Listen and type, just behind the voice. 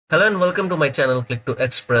Hello and welcome to my channel Click to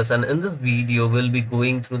Express, and in this video we'll be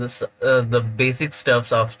going through the basic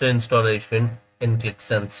steps after installation in Qlik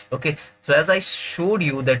Sense. Okay, so as I showed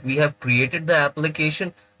you that we have created the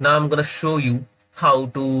application, now I'm gonna show you how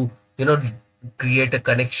to create a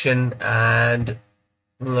connection and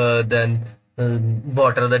then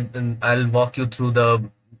what are the I'll walk you through the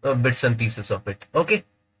bits and pieces of it. Okay,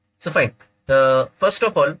 so fine. First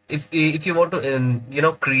of all, if you want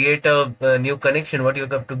to create a new connection, what you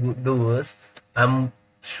have to do is I'm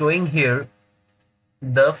showing here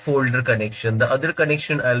the folder connection. The other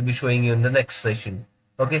connection I'll be showing you in the next session.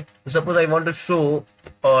 Okay, so suppose I want to show,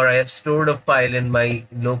 or I have stored a file in my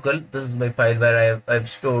local. This is my file where I've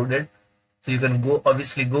stored it. So you can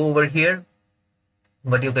obviously go over here.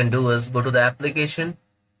 What you can do is go to the application,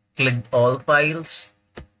 click all files,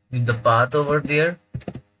 leave the path over there,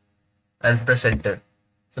 and press enter.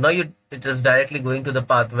 So now it is directly going to the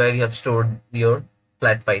path where you have stored your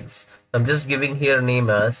flat files. I'm just giving here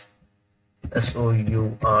name as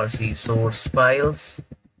source files.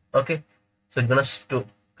 Okay, so it's gonna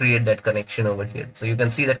create that connection over here. So you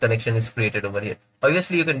can see that connection is created over here.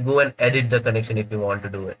 Obviously you can go and edit the connection if you want to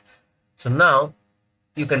do it. So now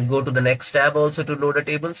you can go to the next tab also to load a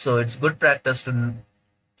table. So it's good practice to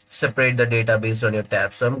separate the data based on your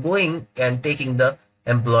tab. So I'm going and taking the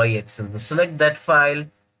employee Excel. So select that file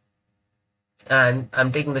and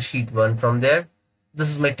I'm taking the sheet 1 from there. This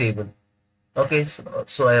is my table. Okay,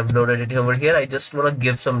 so I have loaded it over here. I just want to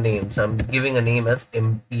give some names. I'm giving a name as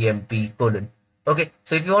EMP colon. Okay,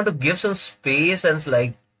 so if you want to give some space and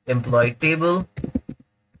like employee table,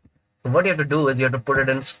 so what you have to do is you have to put it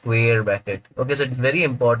in square bracket. Okay, so it's very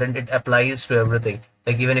important. It applies to everything.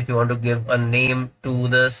 Like even if you want to give a name to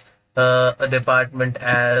this a department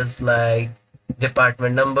as like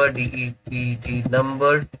department number, DEPT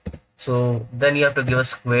number, so then you have to give a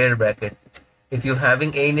square bracket. If you're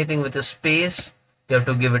having anything with a space, you have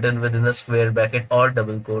to give it in within a square bracket or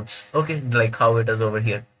double quotes. Okay, like how it is over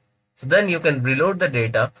here. So then you can reload the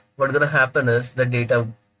data. What's gonna happen is the data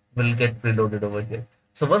will get reloaded over here.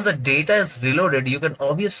 So once the data is reloaded, you can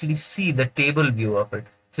obviously see the table view of it.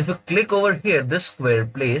 So if you click over here, this square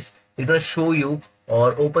place, it's gonna show you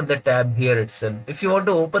or open the tab here itself. If you want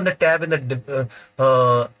to open the tab in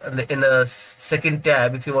a second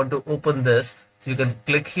tab, if you want to open this, so you can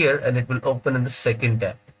click here and it will open in the second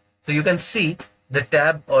tab. So you can see the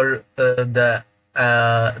tab or the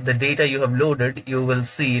data you have loaded. You will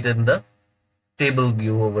see it in the table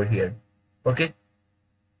view over here. Okay.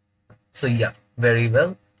 So yeah, very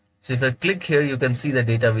well. So if I click here, you can see the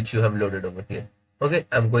data which you have loaded over here. Okay,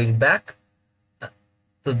 I'm going back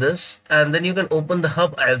to this, and then you can open the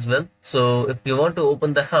hub as well. So if you want to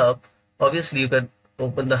open the hub, obviously you can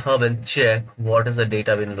open the hub and check what is the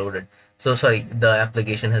data been loaded. So sorry, the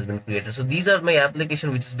application has been created. So these are my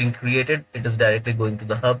application which is being created. It is directly going to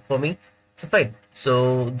the hub for me. So fine.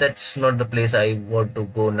 So that's not the place I want to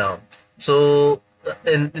go now. So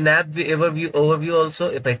in app overview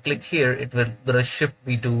also, if I click here, it will gonna shift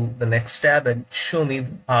me to the next tab and show me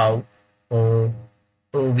how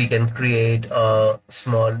we can create a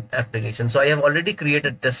small application. So I have already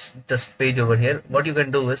created test page over here. What you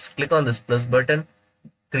can do is click on this plus button,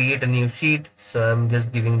 create a new sheet. So I'm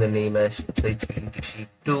just giving the name as sheet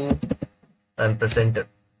 2 and press enter.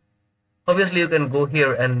 Obviously you can go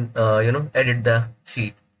here and edit the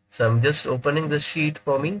sheet. So I'm just opening the sheet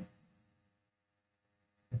for me.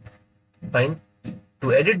 Fine.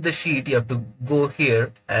 To edit the sheet, you have to go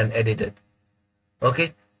here and edit it.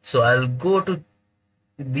 Okay, so I'll go to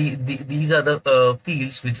these are the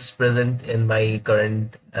fields which is present in my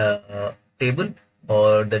current table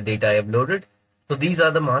or the data I have loaded. So these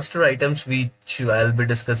are the master items which I'll be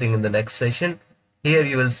discussing in the next session. Here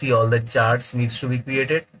you will see all the charts needs to be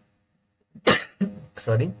created.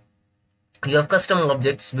 Sorry. You have custom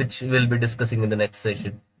objects which we'll be discussing in the next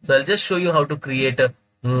session. So I'll just show you how to create a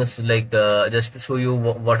just to show you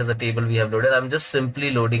what is the table we have loaded. I'm just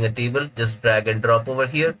simply loading a table. Just drag and drop over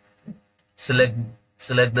here. Select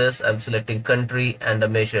this. I'm selecting country and a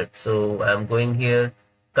measure. So I'm going here,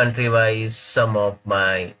 country wise sum of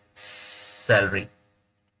my salary.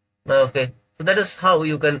 Okay, so that is how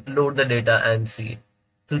you can load the data and see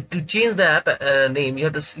it. To change the app name, you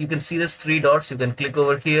can see this 3 dots. You can click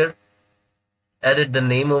over here, edit the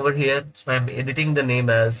name over here. So I'm editing the name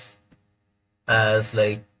as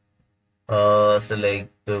like select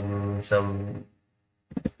some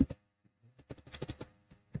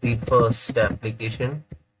the first application.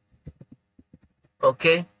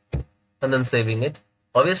 Okay, and then saving it.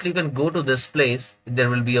 Obviously you can go to this place. There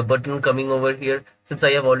will be a button coming over here. Since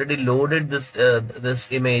I have already loaded this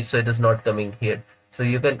this image, so it is not coming here. So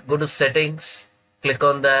you can go to settings click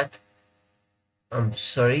on that. I'm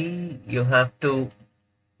sorry, you have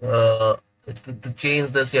uh, to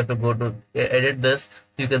change this, you have to go to edit this.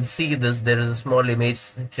 You can see this, there is a small image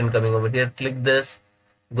section coming over here. Click this,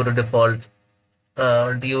 go to default.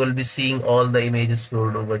 You will be seeing all the images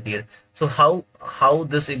stored over here. So how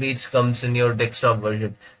this image comes in your desktop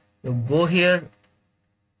version? You go here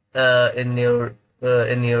in your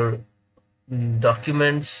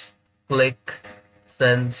documents, Qlik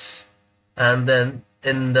Sense, and then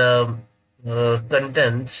in the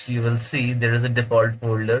contents you will see there is a default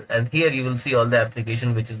folder, and here you will see all the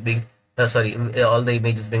application which is being all the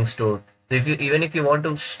images being stored. So if you even if you want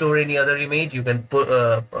to store any other image, you can put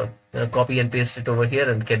copy and paste it over here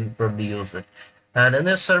and can probably use it. And in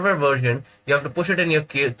the server version, you have to push it in your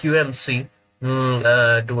QMC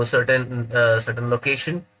to a certain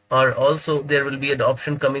location, or also there will be an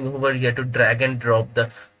option coming over here to drag and drop the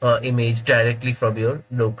image directly from your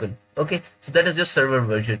local. Okay, so that is your server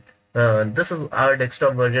version. This is our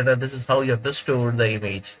desktop version, and this is how you have to store the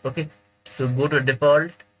image. Okay, so go to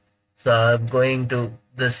default. So I'm going to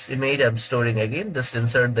this image, I'm storing again, just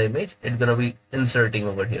insert the image. It's gonna be inserting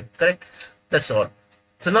over here, correct? That's all.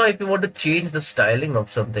 So now if you want to change the styling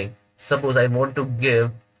of something, suppose I want to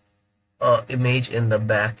give image in the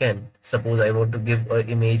back end. Suppose I want to give an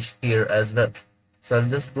image here as well. So I'll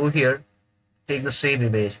just go here, take the same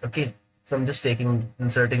image. Okay, so I'm just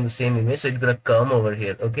inserting the same image, so it's gonna come over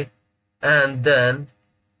here. Okay, and then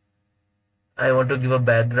I want to give a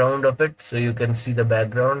background of it, so you can see the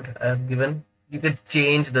background I have given. You can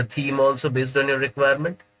change the theme also based on your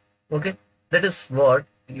requirement. Okay, that is what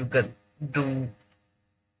you can do,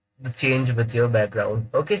 the change with your background.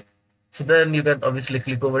 Okay, so then you can obviously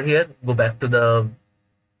click over here, go back to the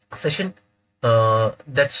session.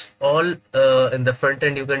 That's all in the front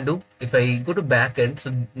end you can do. If I go to back end,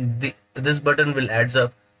 so this button will adds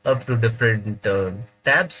up to different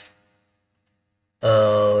tabs.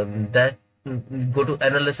 That go to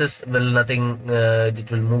analysis, well, nothing, it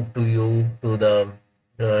will move to you to the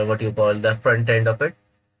what you call the front end of it.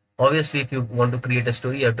 Obviously, if you want to create a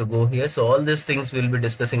story, you have to go here. So all these things we'll be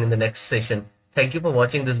discussing in the next session. Thank you for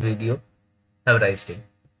watching this video. Have a nice day.